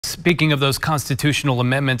Speaking of those constitutional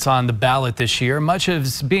amendments on the ballot this year, much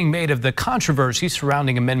is being made of the controversy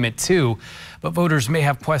surrounding Amendment 2, but voters may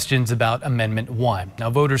have questions about Amendment 1. Now,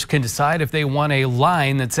 voters can decide if they want a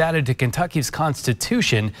line that's added to Kentucky's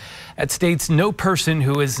Constitution that states no person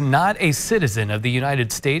who is not a citizen of the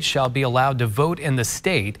United States shall be allowed to vote in the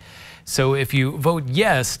state. So if you vote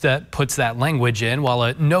yes, that puts that language in, while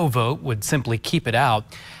a no vote would simply keep it out.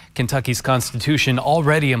 Kentucky's Constitution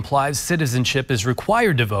already implies citizenship is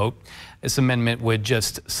required to vote. This amendment would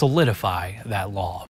just solidify that law.